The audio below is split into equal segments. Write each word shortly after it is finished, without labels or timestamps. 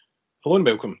Hello and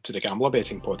welcome to the Gambler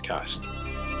Betting Podcast.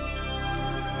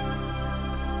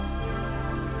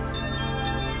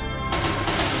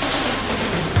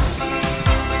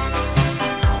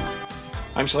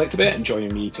 I'm SelectaBet, and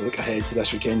joining me to look ahead to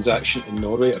this weekend's action in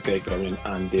Norway are Greg Browning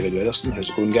and David Weatherston. How's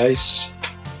it going, guys?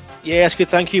 Yes, good,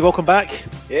 thank you. Welcome back.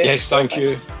 Yes, thank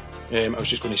you. I was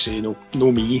just going to say,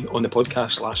 no me on the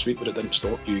podcast last week, but it didn't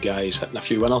stop you guys hitting a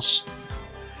few winners.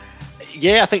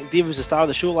 Yeah, I think Dave was the star of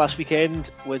the show last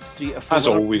weekend with 3 or 4. As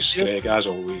always, Greg, as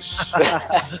always.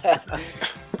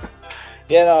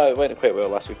 Yeah, no, it went quite well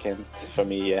last weekend for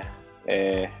me,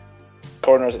 yeah.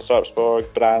 Corners at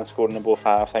Sarpsborg, Brann scoring in both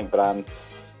halves. I think Brann,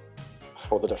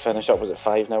 what did it finish up? Was it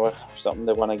 5 now or something?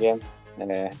 They won again.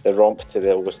 The romp to the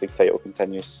Obos League title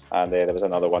continues, and there was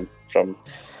another one from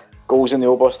goals in the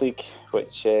Obos League,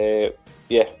 which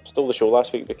stole the show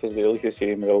last week because the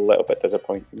Eliteserien were a little bit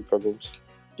disappointing for goals.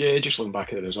 Yeah, just looking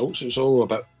back at the results, it was all a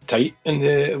bit tight in the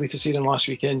Eliteserien last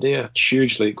weekend. A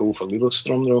huge late goal for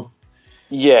Lillestrøm though.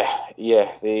 Yeah,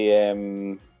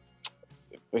 they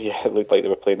it looked like they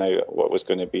were playing out what was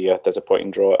going to be a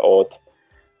disappointing draw at odd.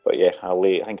 But yeah, a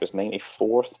late, I think it was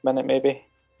 94th minute maybe,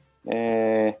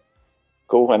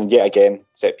 goal. And yet again,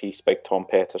 set piece, big Tom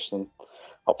Pettersson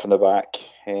up from the back,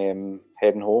 heading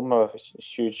home. A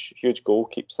huge goal,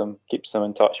 keeps them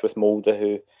in touch with Molde,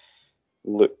 who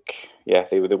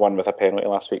they won with a penalty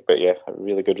last week. But yeah, a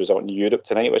really good result in Europe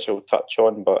tonight, which we'll touch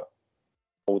on. But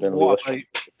Molde and what about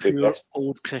poor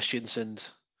old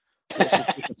Kristiansund? Let's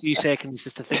take a few seconds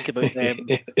just to think about them.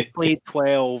 Played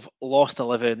 12, lost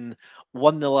 11,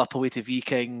 1-0 up away to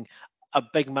Viking, a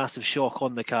big massive shock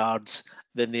on the cards,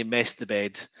 then they messed the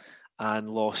bed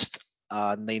and lost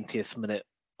a 90th minute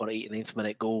or 89th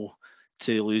minute goal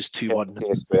to lose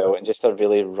 2-1. As well, and just a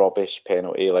really rubbish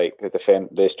penalty. Like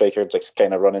the striker just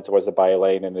kind of running towards the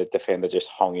byline, and the defender just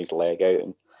hung his leg out,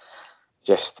 and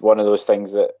just one of those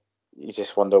things that you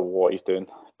just wonder what he's doing.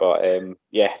 But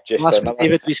just last week,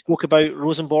 David, we spoke about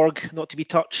Rosenborg not to be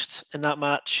touched in that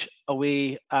match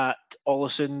away at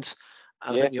Ålesund.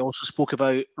 And I think we also spoke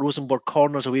about Rosenborg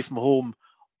corners away from home,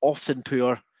 often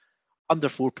poor. Under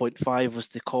 4.5 was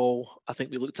the call I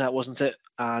think we looked at, wasn't it?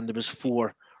 And there was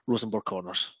 4 Rosenborg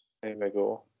corners. There we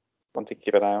go. One to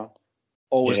keep an eye on.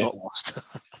 Always not lost.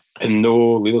 And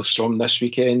no Lillestrøm this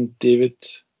weekend, David?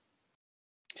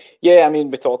 Yeah, I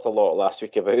mean, we talked a lot last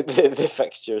week about the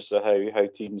fixtures, of how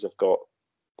teams have got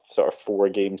sort of 4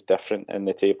 games different in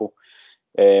the table.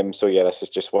 This is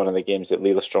just one of the games that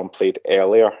Lillestrøm played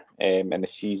earlier in the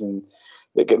season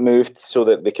that got moved so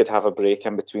that they could have a break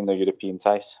in between their European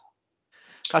ties.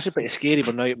 Actually pretty scary,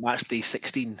 but now at match day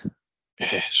 16.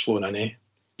 Yeah, it's flown in, eh?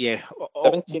 Yeah.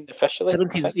 17 officially?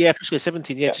 17, yeah, officially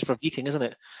 17, just for Viking, isn't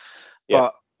it? Yeah.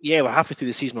 But yeah, we're halfway through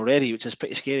the season already, which is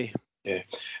pretty scary. Yeah,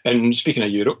 and speaking of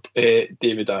Europe,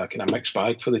 David, a kind of mixed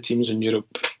bag for the teams in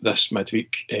Europe this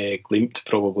midweek. Glimt,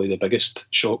 probably the biggest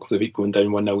shock of the week, going down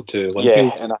 1-0 to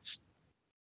Linfield.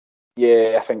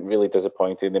 I think really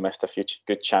disappointing. They missed a few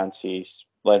good chances.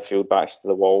 Linfield backs to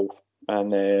the wall,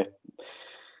 and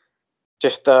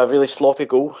just a really sloppy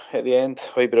goal at the end.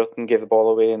 Høybråten gave the ball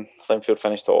away, and Linfield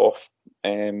finished it off.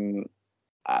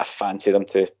 I fancy them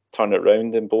to turn it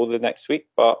round in Bode next week,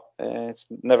 but it's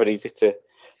never easy to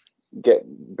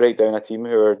break down a team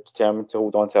who are determined to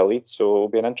hold on to a lead, so it'll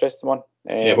be an interesting one.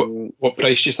 What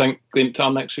price do you think Glimt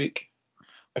are next week,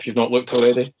 if you've not looked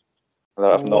already?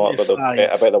 I've not, but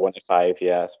about the 1 to 5,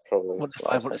 yeah, it's probably 1 to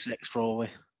 5, 1 to 6, probably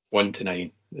 1 to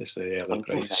 9 is the early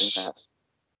price.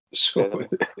 So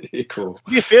cool.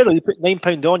 To be fair though, you put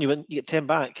 £9 on, you get 10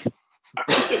 back.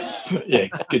 Yeah,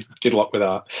 good luck with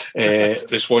that.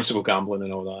 Responsible gambling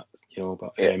and all that,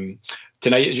 But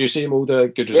tonight, as you say,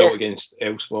 Molde, good result against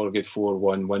Elfsborg, a good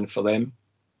 4-1 win for them.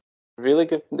 Really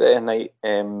good night.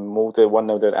 Molde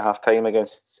 1-0 down at half time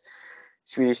against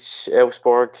Swedish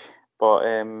Elfsborg,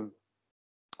 but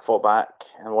fought back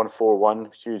and won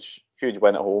 4-1. Huge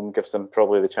win at home, gives them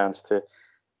probably the chance to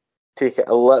take it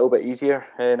a little bit easier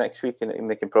next week, and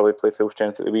they can probably play full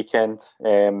strength at the weekend.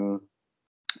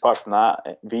 Apart from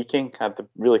that, Viking had the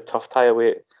really tough tie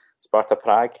away at Sparta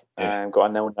Prague and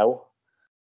got a 0-0.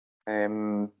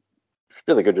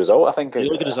 Really good result, I think.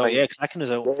 Really good result, cracking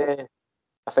result. Yeah,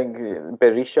 I think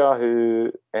Berisha,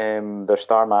 who their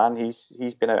star man,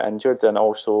 he's been out injured, and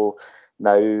also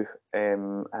now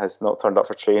has not turned up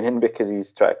for training because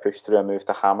he's trying to push through a move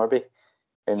to Hammarby.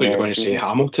 So you're going to say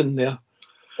Hamilton there?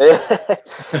 He's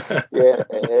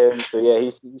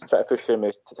trying to push him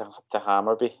out to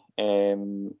Hammarby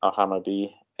or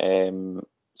Hammarby.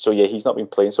 He's not been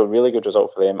playing, so really good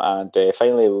result for them. And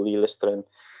finally, Lillestrøm,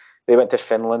 they went to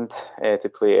Finland to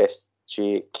play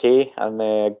SJK, and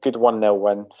a good 1-0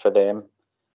 win for them.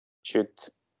 should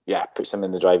puts them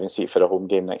in the driving seat for a home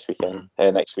game next weekend.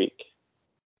 Next week.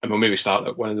 And we'll maybe start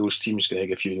at one of those teams,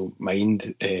 Greg, if you don't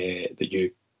mind, that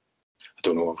you. I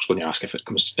don't know. I was going to ask if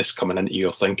it's coming into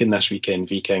your thinking this weekend.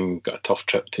 Viking got a tough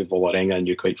trip to Vålerenga, and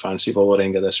you quite fancy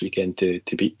Vålerenga this weekend to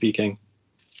beat Viking.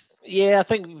 Yeah, I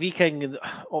think Viking,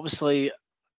 obviously,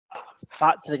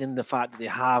 factoring in the fact that they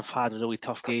have had a really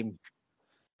tough game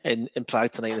in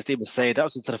Prague tonight, as David said, that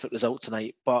was a terrific result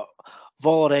tonight. But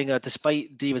Vålerenga,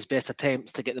 despite David's best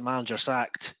attempts to get the manager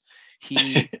sacked,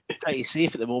 he's pretty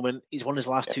safe at the moment. He's won his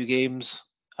last two games,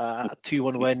 a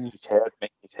 2-1 win. He's heard me.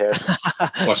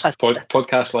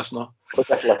 Podcast listener.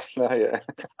 Podcast listener, yeah.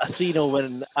 A 3-0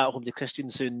 win at home to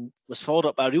Kristiansund was followed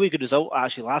up by a really good result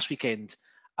actually last weekend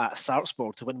at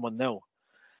Sarpsborg to win 1-0.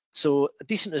 So a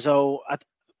decent result. I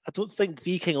don't think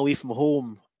Viking away from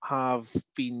home have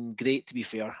been great, to be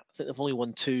fair. I think they've only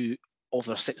won 2 of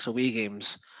their 6 away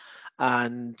games.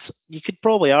 And you could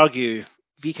probably argue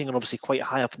Viking are obviously quite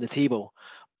high up in the table,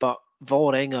 but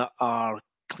Vålerenga are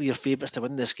clear favourites to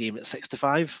win this game at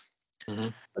 6-5,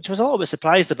 which I was a little bit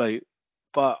surprised about.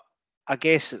 But I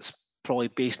guess it's probably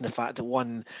based on the fact that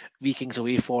one, Viking's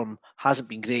away form hasn't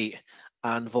been great,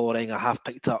 and Vålerenga have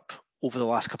picked up over the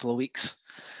last couple of weeks.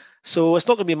 So it's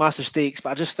not going to be massive stakes,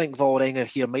 but I just think Vålerenga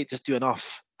here might just do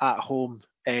enough at home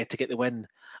to get the win,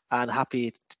 and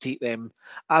happy to take them,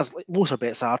 as most of our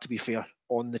bets are, to be fair,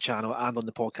 on the channel and on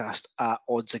the podcast at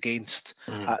odds against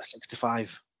at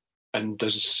 6-5. And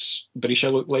does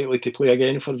Berisha look likely to play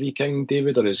again for Viking,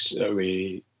 David, or are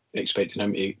we expecting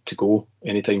him to go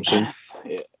anytime soon?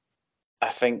 I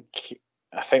think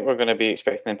we're going to be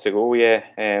expecting him to go. Yeah,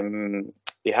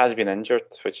 he has been injured,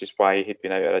 which is why he'd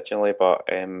been out originally. But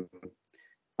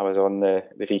I was on the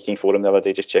Viking forum the other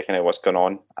day just checking out what's going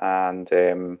on, and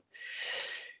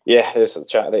there's a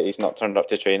chat that he's not turned up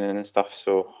to training and stuff.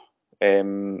 So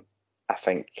I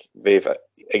think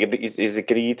he's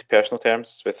agreed personal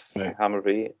terms with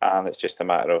Hammarby, and it's just a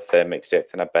matter of them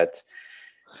accepting a bid,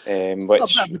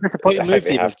 which I think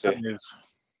they have to. Do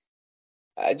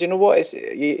you know what?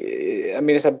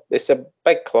 It's a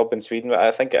big club in Sweden, but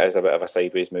I think it is a bit of a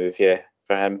sideways move,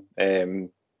 for him.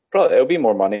 Probably it'll be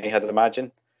more money, I'd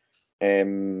imagine.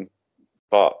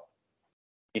 But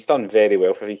he's done very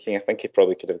well for Viking. I think he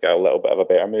probably could have got a little bit of a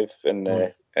better move in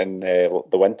the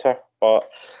winter, but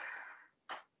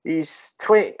he's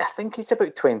 20. I think he's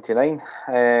about 29.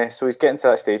 So he's getting to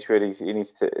that stage where he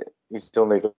needs to. He's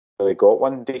only really got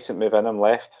one decent move in him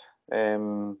left.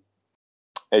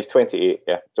 He's 28.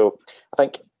 Yeah. So I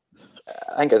think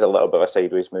it's a little bit of a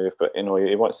sideways move, but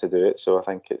he wants to do it. So I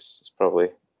think it's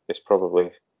probably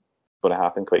going to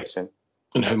happen quite soon.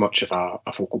 And how much of a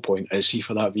focal point is he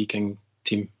for that Viking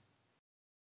team?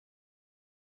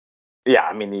 Yeah,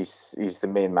 I mean, he's the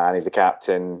main man. He's the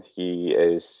captain. He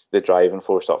is the driving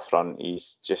force up front.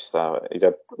 He's just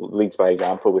leads by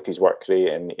example with his work rate,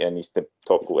 and he's the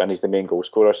top goal, and he's the main goal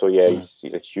scorer. So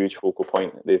he's a huge focal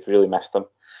point. They've really missed him.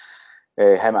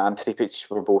 Him and Tripic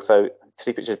were both out.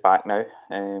 Tripic is back now.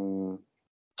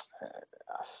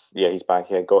 He's back.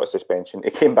 He got a suspension.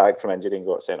 He came back from injury and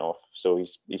got sent off. So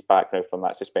he's back now from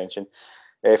that suspension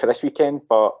for this weekend.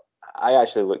 But I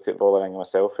actually looked at Vålerenga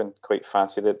myself and quite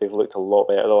fancied it. They've looked a lot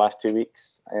better the last 2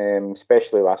 weeks,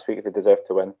 especially last week. They deserved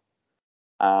to win,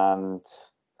 and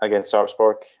against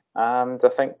Sarpsborg. And I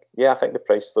think the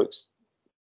price looks.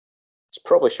 It's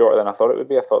probably shorter than I thought it would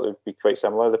be. I thought it would be quite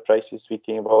similar, the prices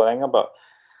Viking and Vålerenga, but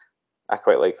I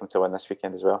quite like them to win this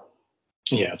weekend as well.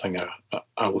 Yeah, I think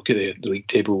a look at the league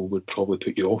table would probably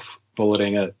put you off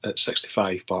Vålerenga at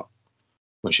 65, but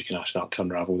once you can start to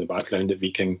unravel the background at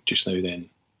Viking just now, then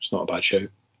it's not a bad shout.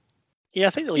 Yeah,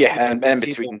 I think the league and in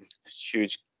between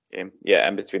huge game. Yeah,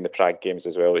 in between the Prague games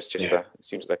as well. It's just it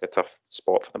seems like a tough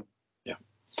spot for them. Yeah.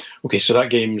 Okay, so that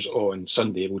game's on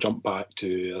Sunday. We'll jump back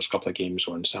to there's a couple of games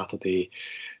on Saturday.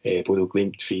 Bodo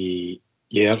Glimt v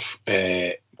Jerv.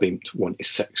 Glimt won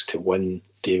 6-1.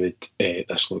 David,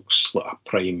 this looks like a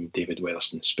prime David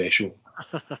Weatherston special.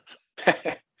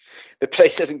 The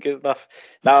price isn't good enough.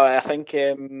 No, I think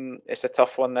it's a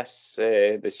tough one. There's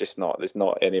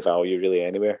not any value really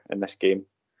anywhere in this game.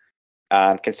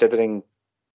 And considering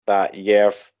that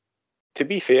Jerv, to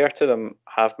be fair to them,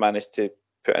 have managed to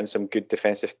put in some good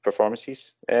defensive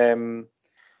performances this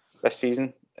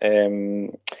season.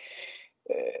 I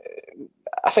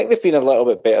think they've been a little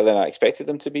bit better than I expected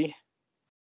them to be.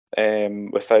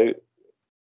 Without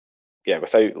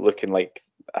looking like,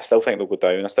 I still think they'll go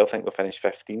down. I still think they'll finish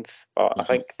 15th, but I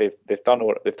think they've done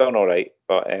all right.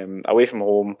 But away from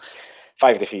home,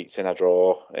 5 defeats and a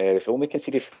draw. They've only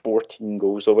conceded 14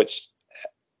 goals, though, which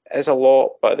is a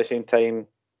lot. But at the same time,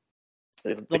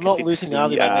 They're not losing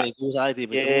hardly by many goals, are they?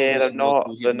 Yeah, they're not.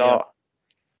 They're not.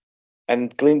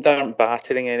 And Glint aren't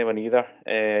battering anyone either,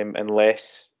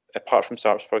 unless, apart from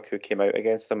Sarpsborg, who came out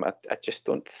against them. I just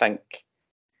don't think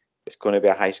it's going to be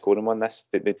a high scoring one.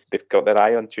 They've got their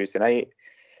eye on Tuesday night.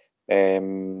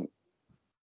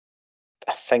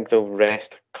 I think they'll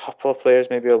rest a couple of players,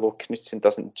 maybe, although Knutsen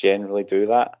doesn't generally do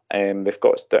that. They've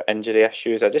got their injury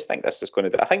issues. I just think this is going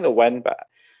to do. I think they'll win, but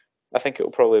I think it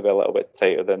will probably be a little bit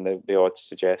tighter than the odds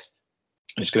suggest.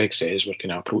 As Greg says, we're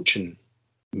kind of approaching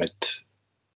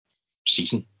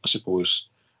mid-season, I suppose.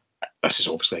 This is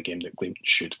obviously a game that Glint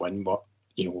should win, but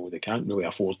they can't really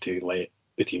afford to let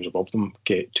the teams above them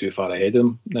get too far ahead of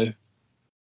them now.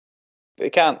 They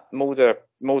can't. Mulder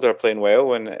are playing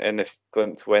well, and if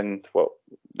Glint win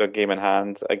their game in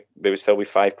hand, they would still be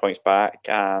 5 points back.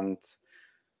 And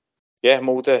yeah,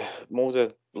 Mulder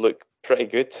look pretty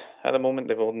good at the moment.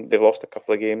 They've lost a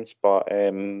couple of games, but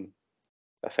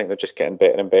I think they're just getting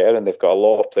better and better, and they've got a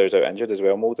lot of players out injured as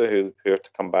well, Mulder, who are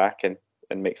to come back and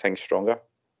make things stronger.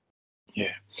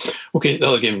 Yeah. Okay, the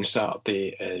other game on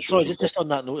Saturday is... Sorry, just on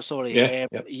that note, sorry. Yeah.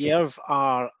 Yerv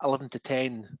are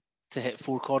 11-10 to hit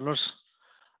 4 corners.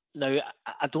 Now,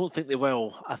 I don't think they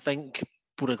will. I think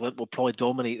Bodø Glimt will probably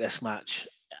dominate this match.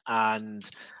 And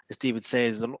as David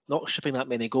says, they're not shipping that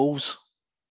many goals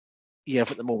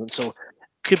Yerv at the moment. So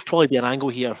could probably be an angle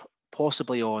here,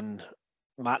 possibly on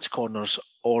match corners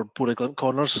or Bodø Glimt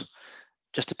corners,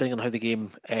 just depending on how the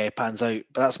game pans out.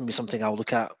 But that's maybe something I'll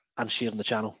look at and share on the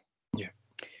channel.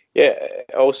 Yeah.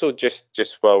 Also,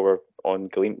 just while we're on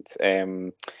Glimt,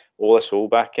 Ola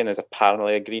Solbakken has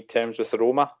apparently agreed terms with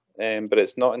Roma, but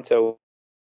it's not until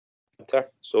winter.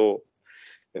 So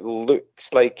it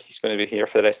looks like he's going to be here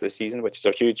for the rest of the season, which is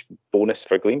a huge bonus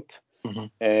for Glimt.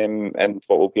 Mm-hmm. And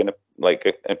what will be an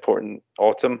important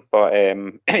autumn. But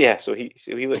yeah, so he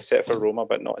looks set for Roma,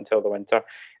 but not until the winter.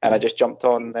 And I just jumped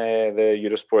on the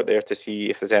Eurosport there to see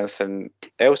if there's anything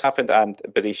else happened, and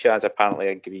Berisha has apparently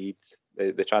agreed.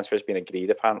 The transfer's been agreed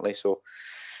apparently, so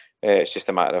it's just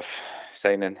a matter of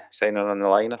signing on the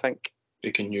line, I think.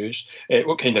 Breaking news.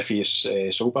 What kind of fee is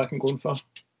Solbakken going for?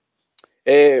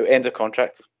 End of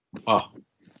contract.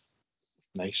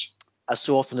 Nice. As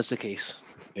so often is the case.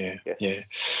 Yeah, yes. Yeah.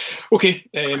 Okay,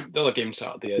 the other game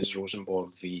Saturday is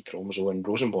Rosenborg v Tromsø, and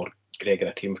Rosenborg, Greg, are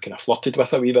a team kind of flirted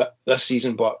with a wee bit this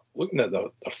season, but looking at their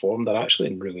form, they're actually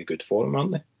in really good form,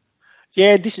 aren't they?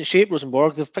 Yeah, decent shape,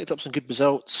 Rosenborg. They've picked up some good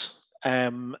results.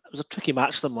 It was a tricky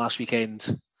match for them last weekend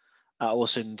at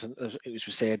Ålesund. As we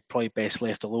said, probably best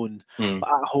left alone. But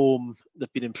at home,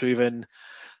 they've been improving.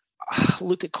 I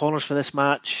looked at corners for this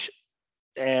match.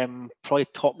 Probably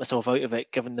topped myself out of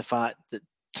it, given the fact that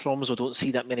Tromsø don't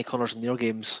see that many corners in their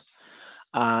games,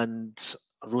 and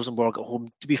Rosenborg at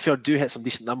home, to be fair, do hit some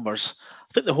decent numbers.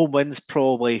 I think the home win's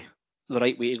probably the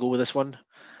right way to go with this one.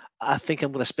 I think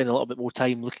I'm going to spend a little bit more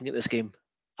time looking at this game,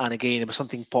 and again, if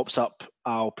something pops up,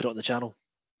 I'll put it on the channel.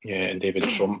 Yeah, and David,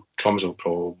 Tromsø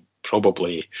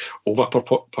probably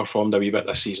overperformed a wee bit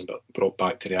this season, but brought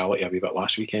back to reality a wee bit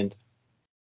last weekend.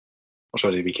 Or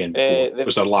sorry, the weekend before.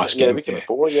 Was their last game? The weekend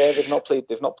before. Yeah, they've not played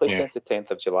since the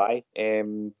 10th of July.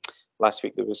 Last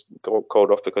week they was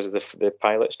called off because of the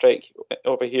pilot strike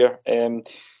over here. The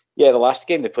last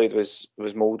game they played was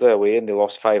Molde away, and they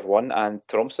lost 5-1. And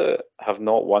Tromsø have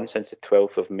not won since the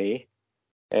 12th of May.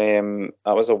 That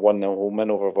was a 1-0 home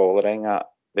win over Vålerenga.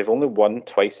 They've only won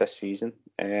twice this season.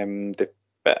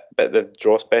 But the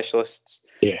draw specialists.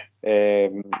 Yeah.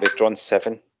 They've drawn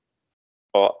 7.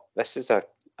 But I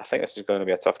think this is going to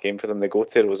be a tough game for them. They go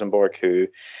to Rosenborg, who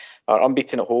are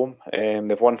unbeaten at home.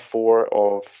 They've won 4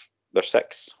 of their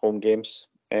 6 home games.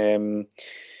 In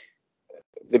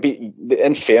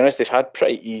fairness, they've had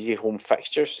pretty easy home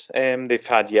fixtures. They've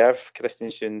had Jerv,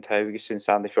 Kristiansund, Haugesund,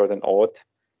 Sandefjord and Odd.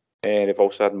 They've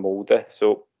also had Molde.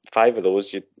 So 5 of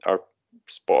those are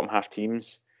bottom half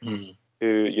teams who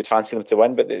you'd fancy them to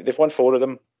win. But they've won 4 of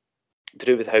them.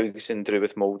 Drew with Haugesund, drew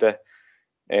with Molde.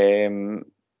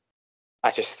 I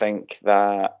just think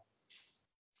that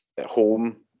at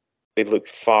home they look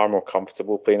far more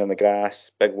comfortable playing on the grass,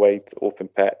 big, wide, open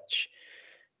pitch,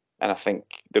 and I think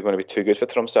they're going to be too good for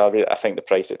Tromsø. I think the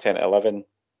price at 10-11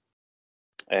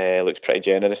 looks pretty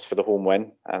generous for the home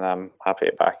win, and I'm happy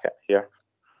to back it here.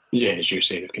 Yeah, as you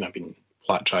say, they've kind of been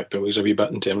flat track bullies a wee bit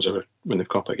in terms of when they've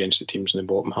come up against the teams in the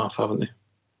bottom half, haven't they?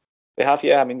 They have,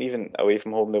 yeah. I mean, even away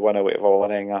from home, they won away to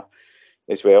Vålerenga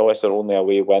as well. It's their only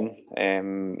away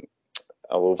win.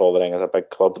 Although Vålerenga is a big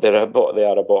club, they are a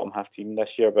bottom half team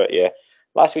this year. But yeah,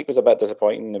 last week was a bit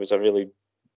disappointing. It was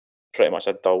pretty much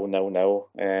a dull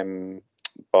 0-0.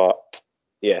 But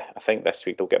yeah, I think this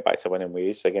week they'll get back to winning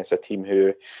ways against a team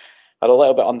who are a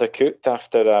little bit undercooked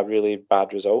after a really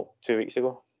bad result 2 weeks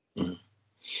ago. Mm.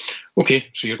 Okay,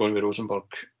 so you're going with Rosenborg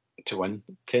to win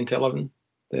 10-11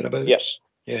 thereabouts. Yes.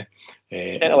 Yeah.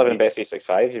 10-11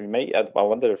 Bet365. You might. I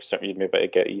wonder if you'd maybe better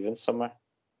get even somewhere.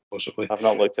 Possibly. I've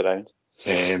not looked around.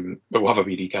 But we'll have a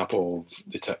wee recap of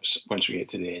the tips once we get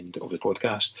to the end of the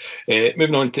podcast.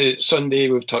 Moving on to Sunday,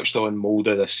 we've touched on Molde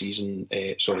this season.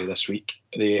 This week.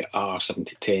 They are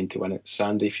 7-10 to win at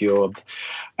Sandefjord.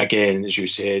 Again, as you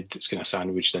said, it's kind of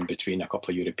sandwiched in between a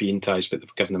couple of European ties, but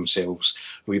they've given themselves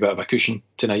a wee bit of a cushion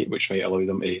tonight, which might allow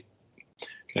them to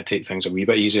kind of take things a wee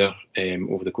bit easier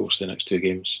over the course of the next two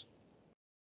games.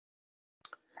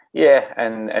 Yeah,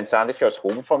 and Sandefjord's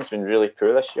home form's been really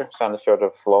poor this year. Sandefjord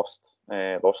have lost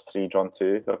 3, drawn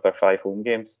 2 of their 5 home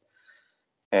games.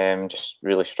 Just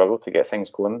really struggled to get things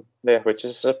going there, which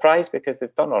is a surprise because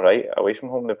they've done all right away from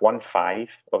home. They've won 5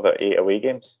 of their 8 away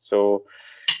games. So,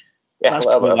 yeah, that's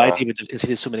probably why they would have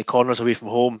conceded so many corners away from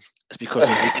home. It's because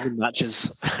of leading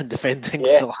matches and defending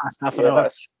for the last half an hour.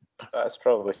 That's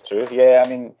probably true. Yeah, I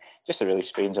mean, just a really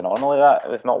strange anomaly that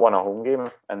they've not won a home game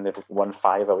and they've won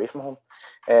 5 away from home.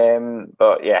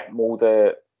 But yeah,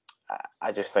 Molde,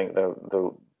 I just think they're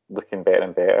looking better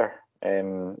and better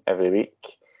every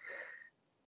week.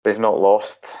 They've not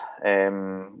lost.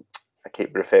 I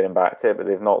keep referring back to it, but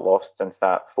they've not lost since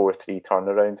that 4-3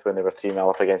 turnaround when they were 3-0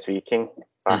 up against Viking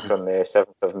back on the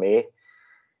 7th of May.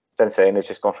 Since then, they've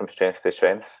just gone from strength to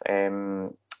strength.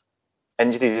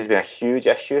 Injuries has been a huge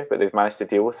issue, but they've managed to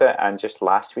deal with it. And just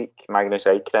last week, Magnus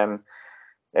Eikrem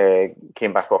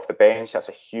came back off the bench. That's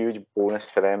a huge bonus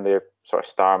for them. They're sort of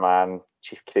star man,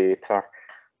 chief creator.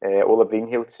 Ola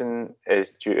Brynhildsen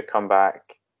is due to come back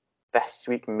this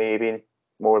week, maybe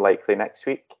more likely next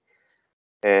week.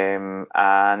 And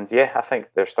yeah, I think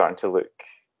they're starting to look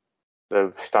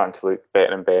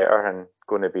better and better, and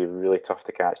going to be really tough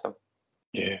to catch them.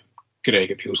 Yeah.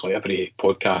 Greg, it feels like every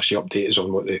podcast you update is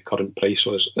on what the current price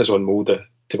is on Molde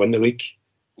to win the league.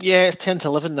 Yeah, it's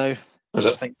 10-11 now. Is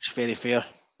it? I think it's very fair.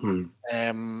 Hmm.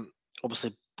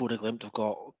 Obviously, Bodø Glimt have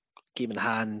got game in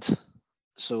hand,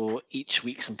 so each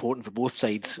week's important for both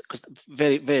sides because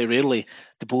very, very rarely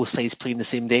do both sides play on the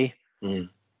same day. Hmm.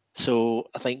 So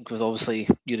I think with obviously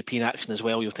European action as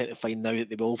well, you'll tend to find now that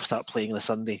they will start playing on a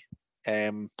Sunday.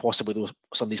 Possibly those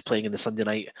Sundays playing in the Sunday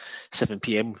night 7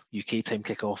 p.m. UK time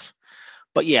kickoff.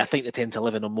 But yeah, I think the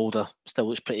 10-11 on Molde still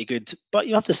looks pretty good. But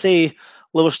you have to say,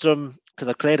 Lillestrøm, to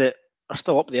their credit, are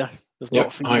still up there. They've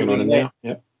not hanging on in there.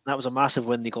 Yeah. That was a massive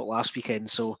win they got last weekend.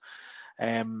 So,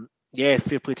 yeah,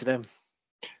 fair play to them.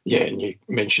 Yeah, and you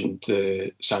mentioned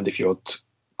the Sandefjord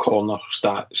corner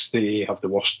stats. They have the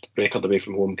worst record away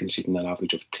from home, conceding an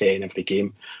average of 10 every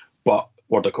game. But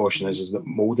word of caution is that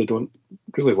Molde don't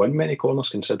really win many corners,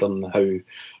 considering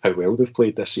how well they've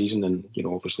played this season, and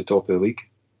obviously top of the league.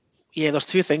 Yeah, there's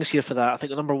two things here for that. I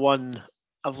think the number one,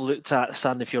 I've looked at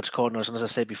Sandefjord's corners, and as I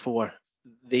said before,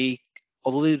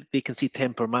 although they concede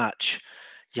 10 per match,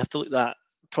 you have to look at that,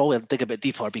 probably dig a bit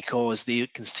deeper because they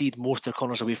concede most of their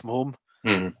corners away from home.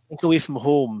 I think away from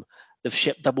home, they've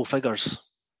shipped double figures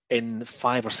in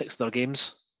 5 or 6 of their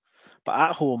games. But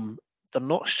at home, they're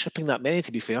not shipping that many,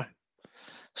 to be fair.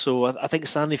 So I think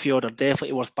Sandefjord are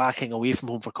definitely worth backing away from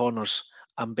home for corners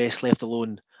and best left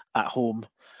alone at home.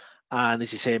 And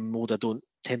as you say, Molde don't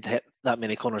tend to hit that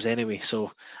many corners anyway. So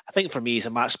I think for me, it's a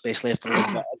match best left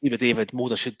alone. But I agree with David,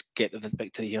 Molde should get the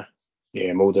victory here.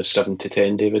 Yeah, Molde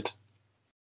 7-10, David.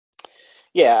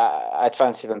 Yeah, I'd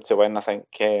fancy them to win. I think,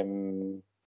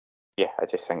 I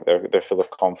just think they're full of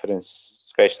confidence,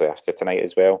 especially after tonight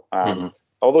as well. And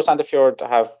although Sandefjord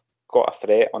have got a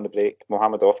threat on the break,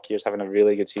 Mohamed Ofkir is having a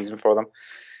really good season for them.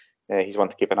 He's one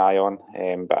to keep an eye on,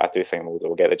 but I do think Molde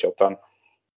will get the job done.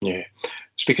 Yeah.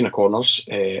 Speaking of corners,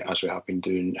 as we have been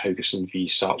doing, Haugesund v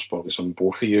Sarpsborg is on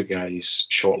both of you guys'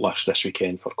 shortlist this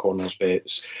weekend for corners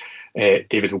bets.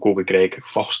 David will go with Greg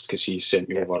first because he's sent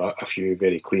me over a few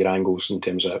very clear angles in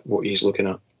terms of what he's looking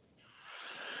at.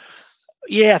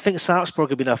 Yeah, I think Sarpsborg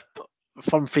have been a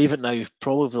firm favourite now,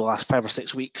 probably over the last 5 or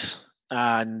 6 weeks,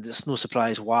 and it's no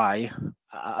surprise why.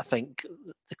 I think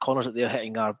the corners that they're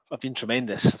hitting have been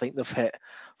tremendous. I think they've hit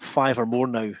 5 or more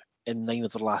now in 9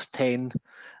 of their last 10.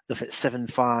 They've hit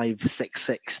 7-5,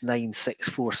 6-6, 9, 6,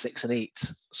 4, 6 and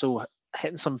 8. So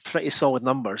hitting some pretty solid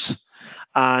numbers.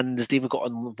 And as David got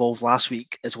involved last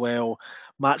week as well,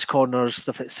 match corners,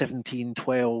 they've hit 17,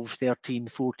 12, 13,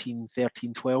 14,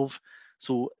 13, 12.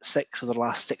 So 6 of their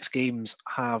last 6 games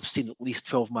have seen at least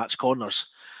 12 match corners.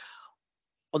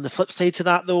 On the flip side to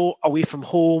that though, away from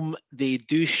home, they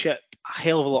do ship a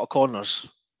hell of a lot of corners.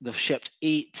 They've shipped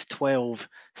 8, 12,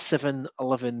 7,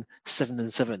 11, 7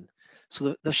 and 7.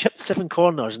 So they've shipped 7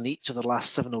 corners in each of their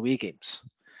last 7 away games.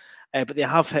 But they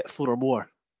have hit 4 or more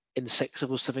in 6 of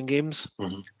those 7 games.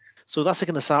 Mm-hmm. So that's the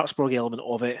kind of Sarpsborg element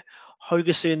of it.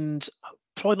 Haugesund,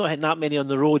 probably not hitting that many on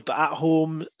the road, but at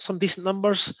home, some decent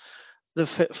numbers.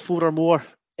 They've hit 4 or more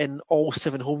in all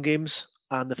 7 home games,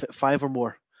 and they've hit 5 or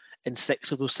more in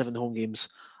 6 of those 7 home games.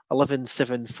 11,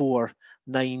 7, 4,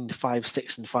 9, 5,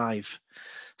 6, and 5.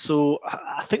 So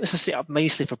I think this is set up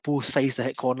nicely for both sides to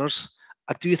hit corners.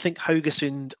 I do think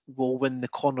Haugesund will win the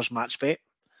corners match bet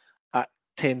at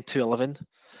 10 to 11.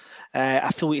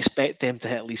 I fully expect them to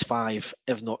hit at least 5,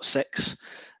 if not 6.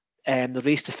 The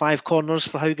race to 5 corners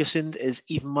for Haugesund is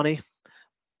even money.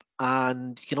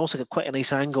 And you can also get quite a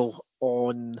nice angle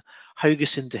on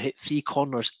Haugesund to hit 3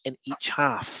 corners in each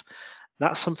half.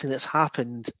 That's something that's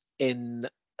happened in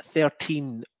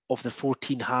 13 of the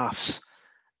 14 halves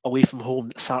away from home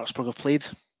that Sarpsborg have played.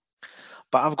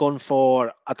 But I've gone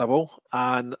for a double,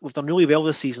 and we've done really well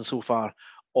this season so far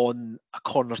on a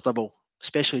corners double,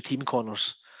 especially team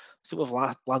corners. I think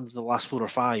we've landed the last 4 or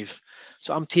 5.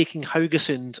 So I'm taking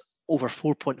Haugesund over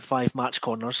 4.5 match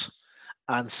corners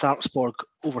and Sarpsborg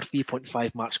over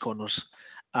 3.5 match corners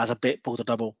as a bet builder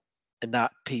double, and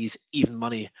that pays even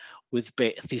money with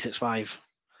bet 365.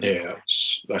 Yeah,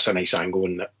 that's a nice angle,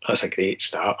 and that's a great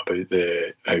stat about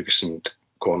the Haugesund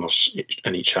corners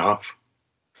in each half.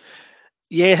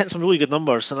 Yeah, hit some really good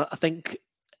numbers, and I think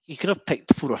you could have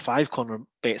picked 4 or 5 corner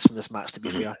bets from this match, to be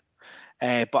fair.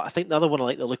 But I think the other one I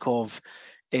like the look of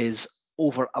is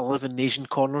over 11 Asian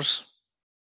corners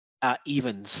at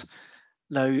evens.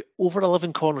 Now, over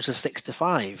 11 corners is 6 to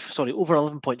 5. Sorry, over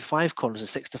 11.5 corners is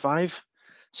 6 to 5.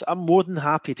 So I'm more than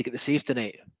happy to get the safety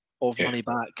net of money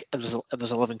back if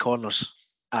there's 11 corners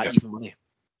at even money.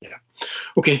 Yeah.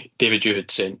 Okay, David, you had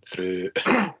sent through,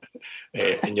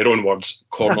 in your own words,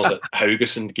 corners at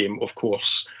Haugesund game, of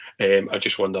course. I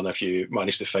just wondering if you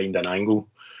managed to find an angle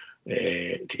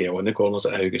to get on the corners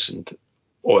at Haugesund,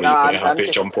 or are you happy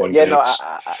to jump on? Yeah,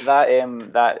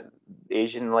 that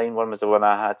Asian line one was the one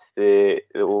I had, the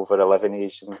over 11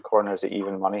 Asian corners at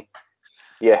even money.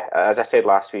 Yeah, as I said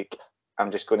last week,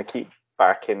 I'm just going to keep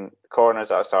backing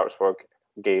corners at Sarpsborg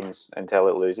games until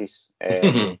it loses.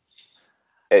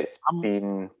 It's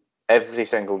been every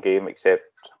single game except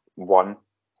 1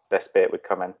 this bet would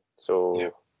come in.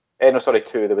 So, no, sorry,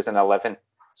 2. There was an 11.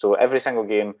 So every single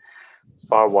game,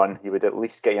 bar 1, you would at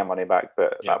least get your money back.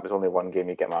 But that was only 1 game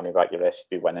you get money back. Your rest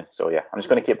would be winning. So yeah, I'm just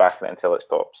going to keep backing it until it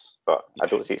stops. But I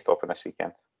don't see it stopping this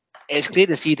weekend. It's great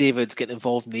to see David getting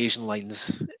involved in the Asian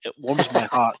lines. It warms my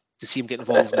heart to see him get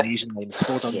involved in the Asian lines.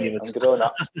 Well done, David. I'm growing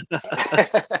up.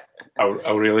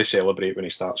 I'll really celebrate when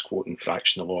he starts quoting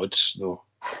fractional odds, though.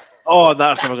 Oh,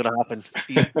 that's never going to happen.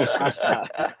 He's past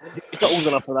that. He's not old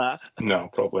enough for that. No,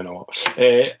 probably not.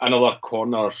 Another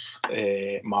corners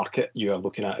market you are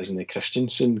looking at is in the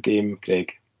Christiansund game,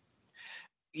 Craig.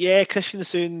 Yeah,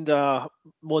 Christiansund,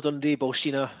 modern day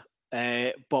Bolshina,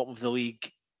 bottom of the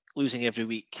league, losing every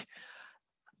week.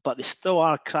 But they still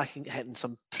are hitting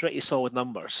some pretty solid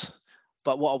numbers.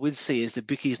 But what I would say is the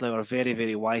bookies now are very,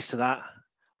 very wise to that,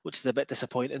 which is a bit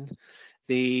disappointing.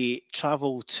 They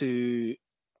travel to...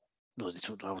 No, they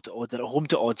don't travel to Odd. They're at home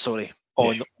to Odd,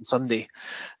 on Sunday.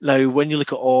 Now, when you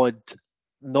look at Odd,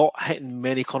 not hitting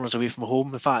many corners away from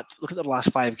home. In fact, look at their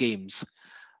last 5 games.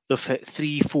 They've hit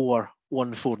 3, 4,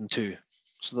 1, 4, and 2.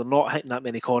 So they're not hitting that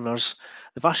many corners.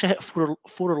 They've actually hit 4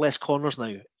 or less corners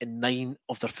now in 9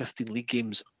 of their 15 league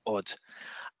games, Odd.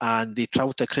 And they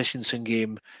travel to a Christiansund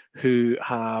game who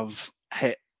have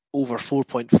hit over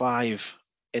 4.5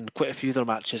 in quite a few of their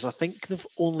matches. I think they've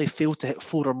only failed to hit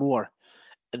 4 or more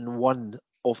in 1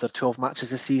 of their 12 matches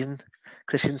this season,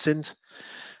 Christiansund.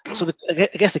 So I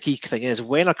guess the key thing is,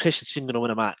 when are Christiansund going to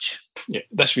win a match? Yeah,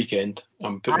 this weekend.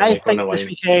 I think this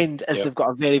weekend they've got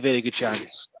a very, very good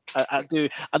chance. I do.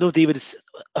 I know David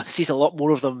sees a lot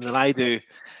more of them than I do,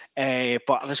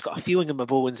 but I've just got a feeling in my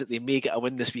bones that they may get a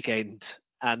win this weekend,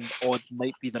 and Odd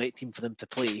might be the right team for them to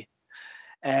play.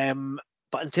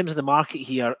 But in terms of the market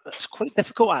here, it's quite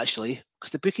difficult actually,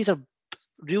 because the bookies are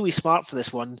really smart for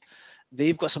this one.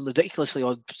 They've got some ridiculously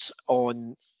odds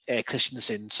on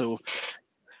Christiansund. So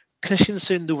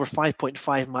Christiansund over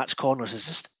 5.5 match corners is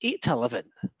just 8 to 11,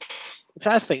 which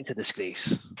I think is a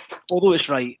disgrace. Although it's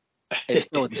right, it's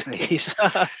still a disgrace.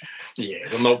 Yeah,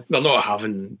 they're not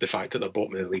having the fact that they're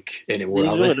bottom of the league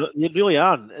anymore. They really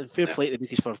aren't. And fair play to the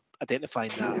bookies for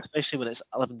identifying that, especially when it's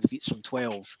 11 defeats from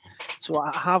 12. So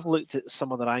I have looked at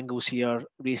some other angles here.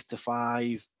 Race to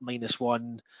 5,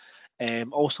 -1.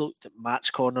 Also looked at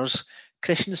match corners.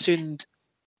 Christiansund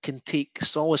can take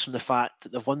solace from the fact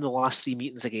that they've won the last 3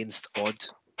 meetings against Odd,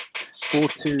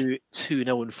 4-2,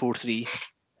 2-0 and 4-3.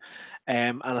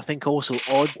 And I think also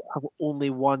Odd have only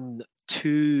won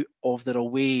 2 of their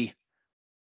away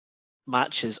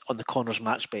matches on the Connors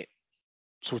match bet.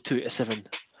 So 2 out of 7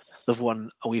 they've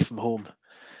won away from home.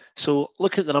 So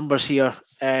looking at the numbers here,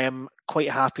 quite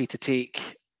happy to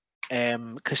take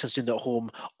Kristiansund at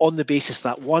home on the basis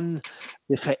that one,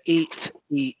 they've hit 8,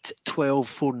 8, 12,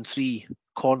 4 and 3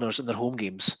 corners in their home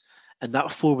games. And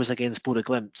that 4 was against Bodø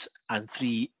Glimt and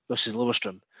 3 versus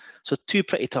Lillestrøm. So 2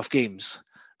 pretty tough games.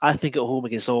 I think at home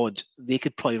against Odd, they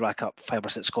could probably rack up 5 or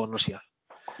 6 corners here.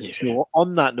 Yeah. So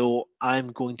on that note,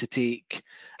 I'm going to take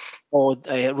Odd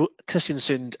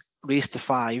Kristiansund race to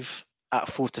 5 at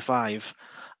 4-5.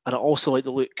 And I also like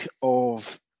the look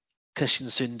of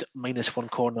Kristiansund -1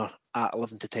 corner at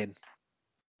 11-10.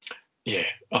 Yeah,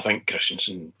 I think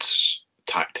Christensen's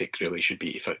tactic really should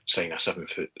be to sign a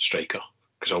 7-foot striker,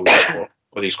 because all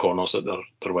these corners that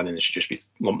they're winning, they should just be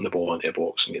lumping the ball into a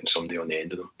box and getting somebody on the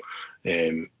end of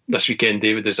them. This weekend,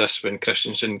 David, is this when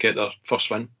Kristiansund get their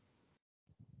first win?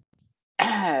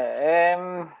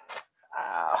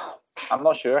 I'm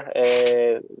not sure.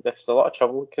 There's a lot of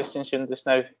trouble with Kristiansund just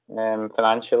now.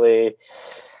 Financially,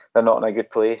 they're not in a good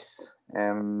place,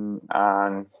 and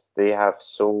they have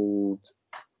sold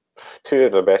 2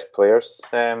 of their best players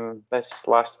this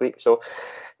last week. So,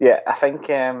 yeah, I think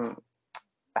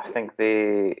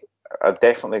they are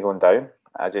definitely going down.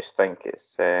 I just think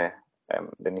it's they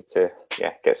need to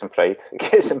get some pride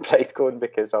going,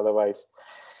 because otherwise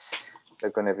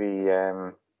they're going to be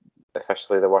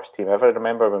officially the worst team ever.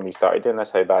 Remember when we started doing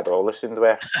this, how bad Ålesund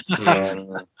were?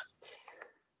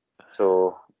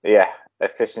 So yeah,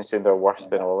 if Kristiansund are worse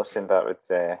than Ålesund, that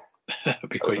would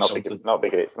be quite not be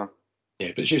great for them. Yeah,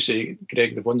 but as you say,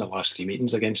 Greg, they've won the last 3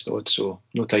 meetings against Odd, so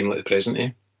no time like the present, eh?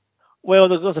 Well,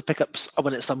 they're going to pick up a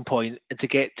win at some point, and to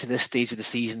get to this stage of the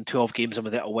season, 12 games in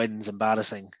without a win is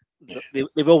embarrassing. Yeah.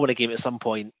 They will win a game at some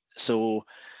point, so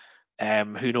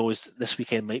who knows? This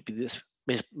weekend might be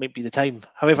the time.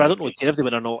 However, I don't know if they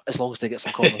win or not, as long as they get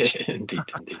some corners. Indeed.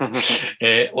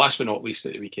 Last but not least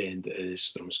at the weekend is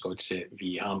Strømsgodset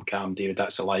v HamKam. David,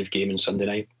 that's a live game on Sunday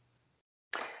night.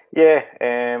 Yeah,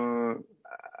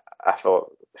 I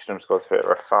thought Strømsgodset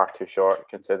were far too short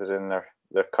considering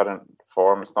their current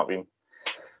form. It's not been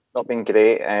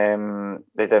great.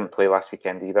 They didn't play last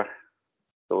weekend either,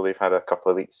 so they've had a couple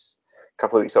of weeks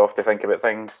off to think about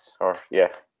things.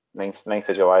 9th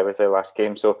of July was their last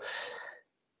game, so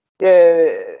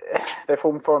yeah, their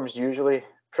home form is usually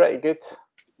pretty good.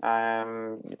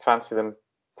 You'd fancy them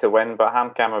to win, but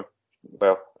HamKam are,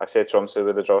 well, I said Tromsø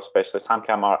were the draw specialists.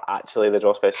 HamKam are actually the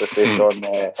draw specialists.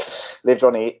 They've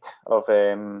drawn 8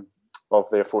 of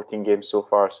their 14 games so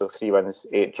far, so 3 wins,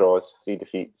 8 draws, 3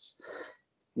 defeats.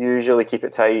 Usually keep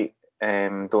it tight,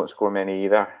 don't score many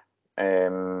either.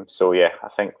 So yeah, I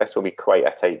think this will be quite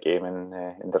a tight game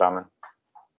in Drammen.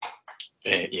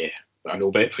 Yeah, a no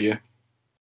bet for you.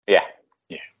 Yeah,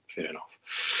 fair enough.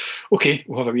 Okay,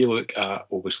 we'll have a wee look at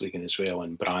Obosligaen as well,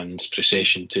 and Brand's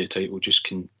procession to the title just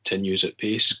continues at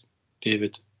pace.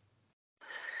 David?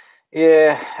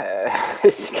 Yeah,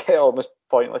 it's almost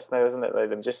pointless now, isn't it?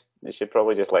 They should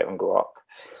probably just let them go up.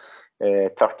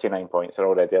 39 points, are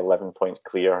already 11 points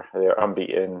clear. They're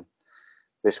unbeaten.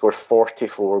 They scored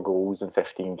 44 goals in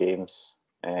 15 games.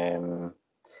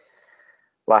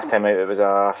 Last time out, it was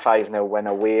a 5-0 win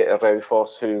away at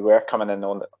Raufoss, who were coming in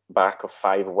on the back of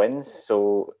 5 wins.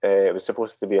 So it was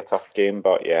supposed to be a tough game,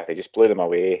 but yeah, they just blew them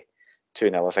away.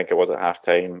 2-0, I think it was at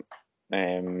half-time.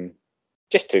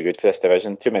 Just too good for this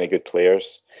division. Too many good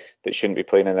players that shouldn't be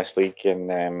playing in this league,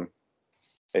 and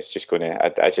it's just going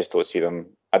to. I just don't see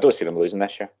them. I don't see them losing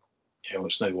this year. Yeah, well,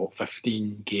 it's now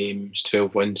 15 games,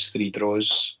 12 wins, 3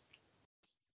 draws.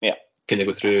 Yeah, can they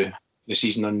go through the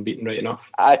season unbeaten right enough?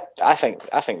 I think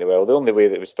they will. The only way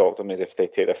that would stop them is if they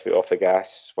take their foot off the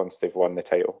gas once they've won the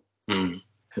title.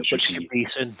 Which could be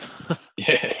soon.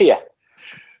 Yeah.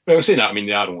 Well, saying that, I mean,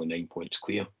 they are only 9 points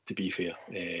clear, to be fair,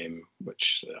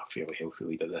 which are a fairly healthy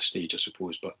lead at this stage, I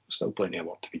suppose, but still plenty of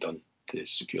work to be done to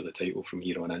secure the title from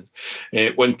here on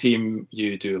in. One team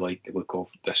you do like the look of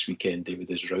this weekend,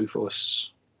 David, is Raufoss.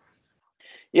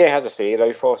 Yeah, as I say,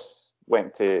 Raufoss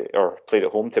played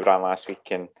at home to Brann last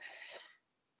week and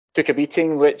took a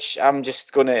beating, which I'm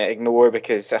just going to ignore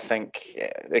because I think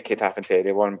it could happen to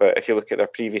anyone. But if you look at their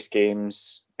previous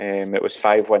games, it was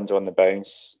 5 wins on the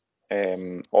bounce.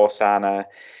 Åsane,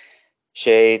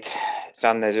 Skeid,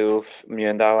 Sandnes Ulf,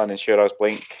 Mjøndalen and Sjuras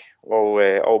Blink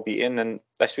all beaten. And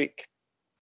this week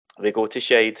they go to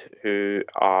Skeid, who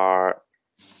are,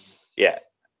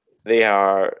 they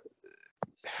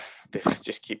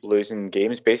just keep losing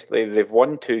games. Basically, they've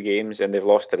won 2 games and they've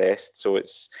lost the rest. So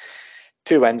it's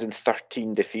 2 wins and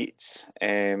 13 defeats,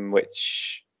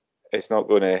 which is not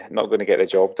going to get the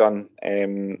job done.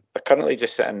 They're currently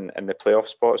just sitting in the playoff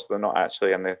spots. They're not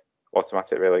actually in the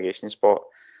automatic relegation spot,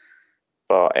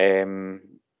 but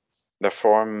their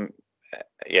form,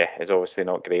 is obviously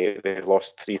not great. They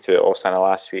lost 3-2 at Åsane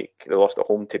last week. They lost at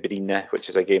home to Bryne, which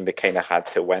is a game they kind of had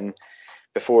to win.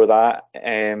 Before that,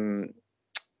 and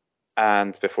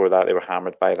before that, they were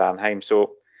hammered by Ranheim.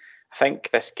 So I think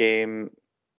this game,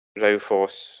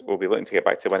 Raufoss will be looking to get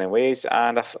back to winning ways,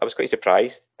 and I was quite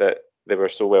surprised that they were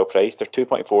so well priced. They're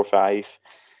 2.45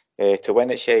 to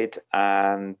win at Shed,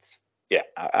 and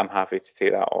I'm happy to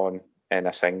take that on in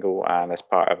a single and as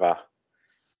part of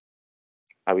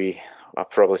probably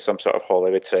some sort of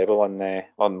Hollywood treble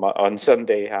on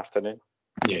Sunday afternoon.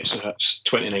 Yeah, so that's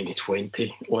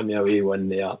 29-20 on the away win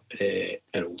there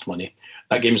in old money.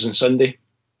 That game's on Sunday?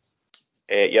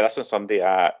 That's on Sunday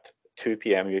at 2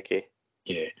 p.m. UK.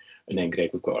 Yeah, and then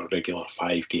Greg, we've got our regular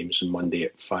 5 games on Monday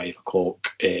at 5 o'clock,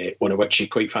 one of which you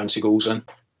quite fancy goals in.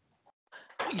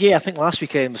 Yeah, I think last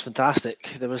weekend was fantastic.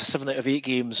 There was 7 out of 8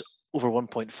 games over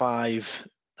 1.5.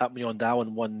 That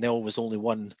Mjøndalen 1-0 was only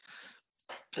one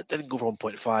that didn't go over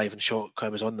 1.5, and shock I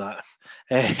was on that.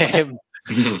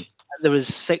 There was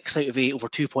 6 out of 8 over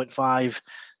 2.5,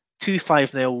 2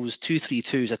 5-0s, 2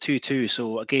 3-2s, a 2-2.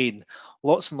 So again,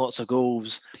 lots and lots of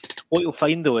goals. What you'll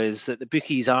find though is that the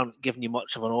bookies aren't giving you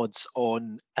much of an odds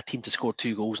on a team to score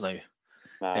 2 goals now.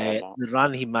 No. The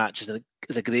Ranheim match is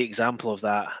a great example of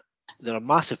that. They're a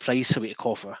massive price away to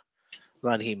Koffa,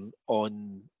 Ranheim,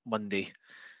 on Monday,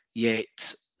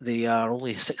 yet they are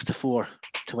only 6-4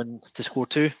 to score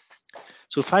 2.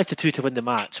 So 5-2 to win the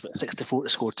match, but 6-4 to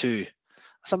score 2.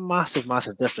 That's a massive,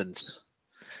 massive difference.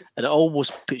 And it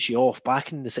almost puts you off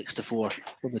backing the 6-4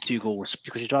 on the 2 goals,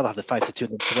 because you'd rather have the 5-2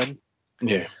 than to win.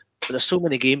 Yeah. But there's so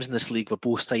many games in this league where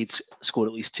both sides score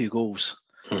at least 2 goals.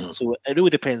 Mm-hmm. So it really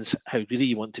depends how greedy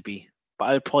you want to be. But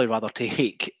I would probably rather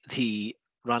take the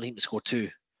Ranheim to score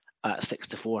 2 at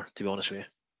 6-4, to be honest with you.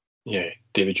 Yeah,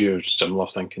 David, you're similar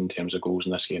thinking in terms of goals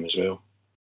in this game as well.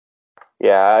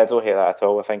 Yeah, I don't hear that at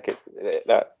all. I think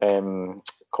that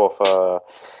Koffa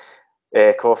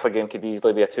game could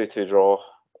easily be a 2-2 draw.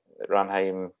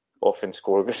 Ranheim often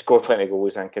score plenty of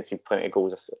goals and concede plenty of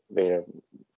goals. They're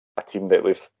a team that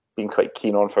we've been quite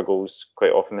keen on for goals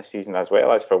quite often this season, as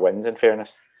well as for wins, in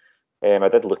fairness. I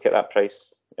did look at that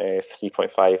price,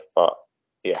 3.5, but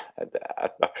yeah,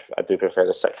 I do prefer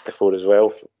the 6-4 as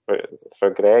well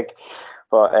for Greg.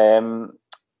 But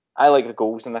I like the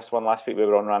goals in this one. Last week we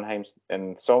were on Ranheim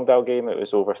in Sogndal game. It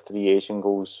was over 3 Asian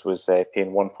goals, was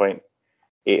paying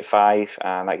 1.85,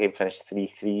 and that game finished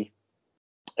 3-3.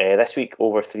 This week,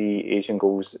 over 3 Asian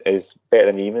goals is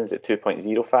better than evens at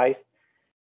 2.05.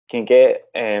 Can get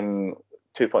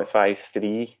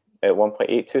 2.53 at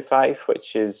 1.825,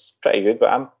 which is pretty good.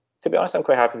 But to be honest, I'm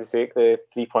quite happy to take the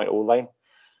 3.0 line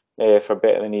for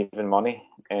better than even money.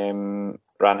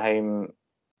 Ranheim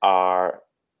are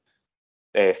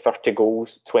 30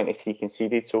 goals, 23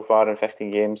 conceded so far in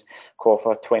 15 games.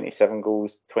 Koffa, 27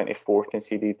 goals, 24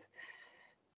 conceded.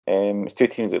 It's 2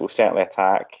 teams that will certainly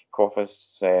attack.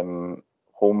 Koffa's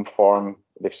home form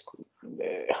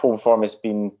has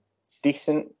been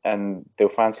decent, and they'll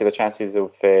fancy the chances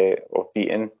of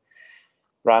beating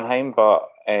Ranheim, but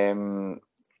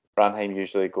Ranheim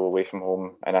usually go away from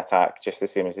home and attack just the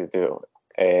same as they do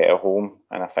at home,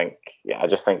 and I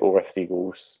just think over 3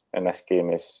 goals in this game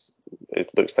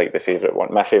looks like the favourite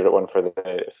one, my favourite one for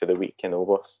the week in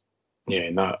Obos. Yeah,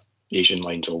 and that Asian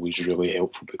line's always really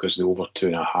helpful, because the over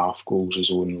 2.5 goals is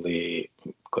only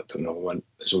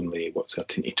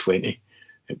 13-20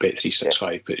 at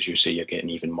Bet365. But as you say, you're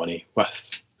getting even money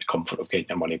with the comfort of getting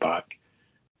your money back.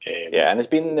 And there's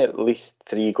been at least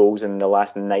 3 goals in the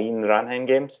last 9 Ranheim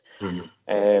games, mm-hmm.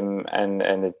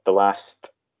 And the last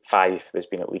 5 there's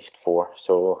been at least 4.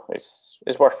 So it's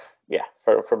worth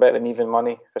for better than even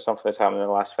money for something that's happened in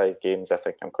the last 5 games. I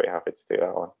think I'm quite happy to take that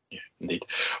on. Yeah, indeed.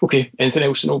 Okay, anything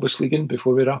else in Obosligaen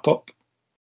before we wrap up?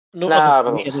 No,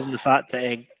 other than the fact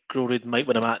that Grorud might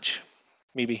win a match,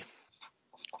 maybe.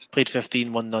 Played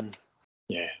 15, won none.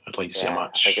 Yeah, I'd like to see a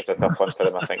match. I think it's a tough one for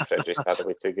them. I think Fredrikstad will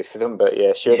be too good for them. But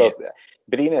yeah,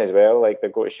 Bryne as well. Like,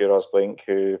 they've got Sjuros Blink,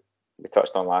 who we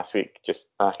touched on last week, just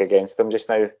back against them just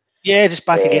now. Yeah, just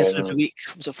back against them every week.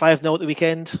 Was it 5-0 at the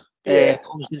weekend? Yeah.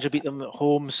 Kongsvinger beat them at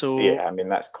home. So yeah, I mean,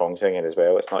 that's Kongsvinger as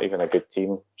well. It's not even a good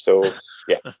team. So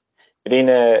yeah, Bryne,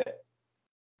 they're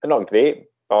not great,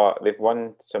 but they've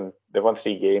won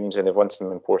 3 games, and they've won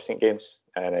some important games.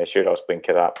 And Sjuros Blink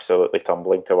are absolutely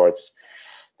tumbling towards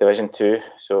Division 2.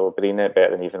 So Bryne,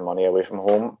 better than even money away from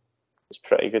home, is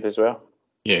pretty good as well.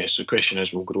 Yeah, so the question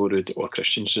is, will Grorud or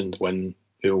Christiansund win?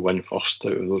 Who will win first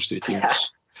out of those two teams?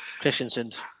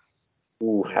 Christiansund.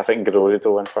 Ooh, I think Grorud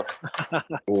will win first.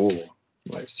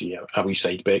 Let's see a wee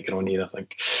side bet on here, I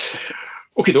think.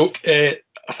 Okay, doke.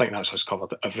 I think that's us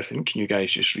covered everything. Can you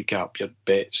guys just recap your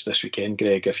bets this weekend,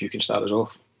 Greg, if you can start us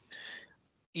off?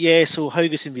 Yeah, so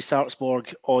Haugesund v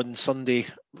Sarpsborg on Sunday.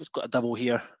 We've got a double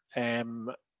here.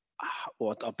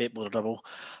 Well, a bit more double.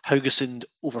 Haugesund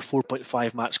over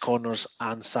 4.5 match corners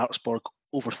and Sarpsborg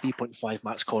over 3.5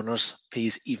 match corners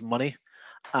pays even money.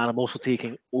 And I'm also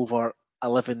taking over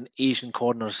 11 Asian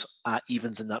corners at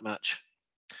evens in that match.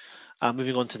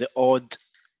 Moving on to the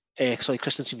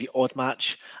Christiansund v odd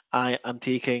match. I am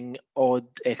taking odd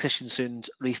Christiansund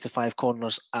race to 5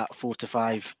 corners at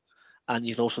 4-5. And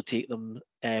you can also take them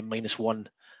 -1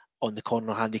 on the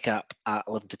corner handicap at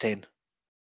 11-10.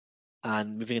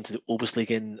 And moving into the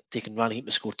Obosligaen, taking Ranheim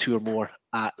to score 2 or more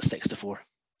at 6-4.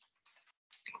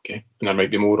 Okay, and there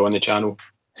might be more on the channel.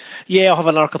 Yeah, I'll have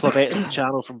another couple of bets on the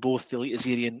channel from both the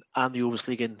Eliteserien and the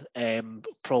Obosligaen,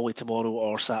 probably tomorrow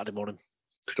or Saturday morning.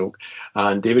 Cool.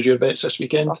 And David, your bets this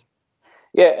weekend?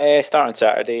 Yeah, starting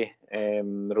Saturday,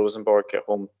 Rosenborg at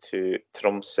home to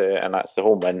Tromsø, and that's the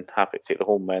home win. Happy to take the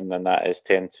home win, and that is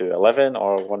 10-11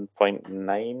 or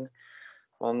 1.9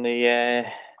 on the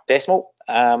decimal.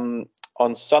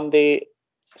 On Sunday,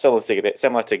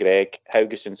 similar to Greg,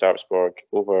 Haugesund Sarpsborg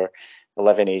over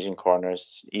 11 Asian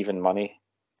corners, even money.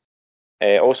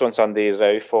 Also on Sunday,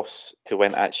 Raufoss to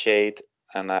win at Shed,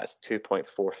 and that's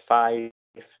 2.45.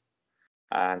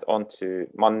 And on to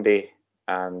Monday,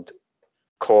 and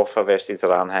Koffa versus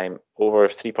Ranheim over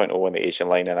 3.0 on the Asian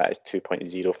line, and that is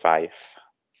 2.05.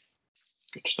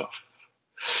 Good stuff.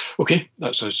 Okay,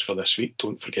 that's us for this week.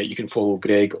 Don't forget you can follow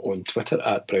Greg on Twitter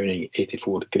at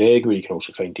Browning84Greg, where you can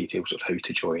also find details of how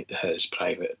to join his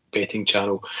private betting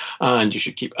channel. And you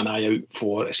should keep an eye out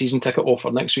for a season ticket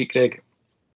offer next week, Greg.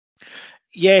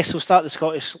 Yeah, so start the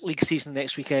Scottish League season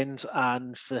next weekend,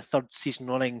 and for the third season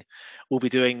running, we'll be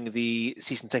doing the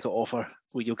season ticket offer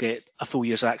where you'll get a full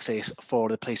year's access for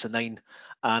the price of £9.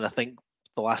 And I think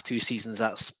the last 2 seasons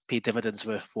that's paid dividends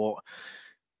with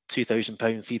 £2,000,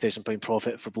 £3,000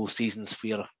 profit for both seasons for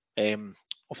your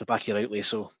off the back of your outlay.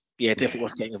 So yeah, definitely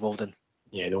worth getting involved in.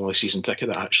 Yeah, the only season ticket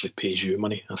that actually pays you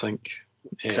money, I think.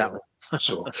 Exactly.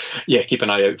 So yeah, keep an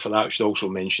eye out for that. I should also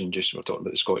mention, just we're talking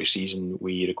about the Scottish season,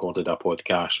 we recorded a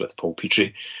podcast with Paul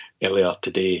Petrie earlier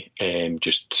today,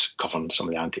 just covering some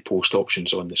of the anti-post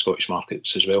options on the Scottish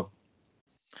markets as well.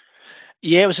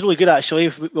 Yeah, it was really good actually.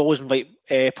 We always invite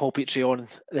Paul Petrie on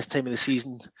this time of the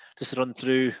season just to run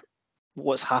through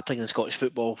what's happening in Scottish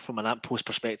football from an ant-post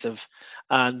perspective,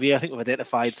 and I think we've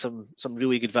identified some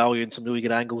really good value and some really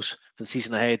good angles for the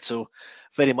season ahead. So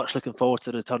very much looking forward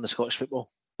to the return of Scottish football.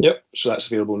 Yep, so that's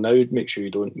available now. Make sure you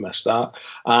don't miss that.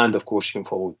 And of course, you can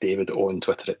follow David on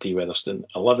Twitter at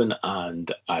dweatherston11.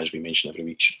 And as we mention every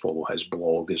week, you should follow his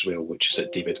blog as well, which is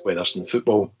at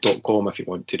davidweatherstonfootball.com if you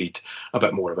want to read a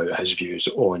bit more about his views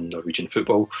on Norwegian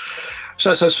football. So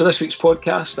that's us for this week's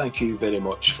podcast. Thank you very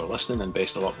much for listening, and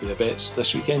best of luck with your bets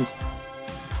this weekend.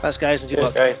 Thanks, guys, and good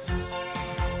luck. Guys.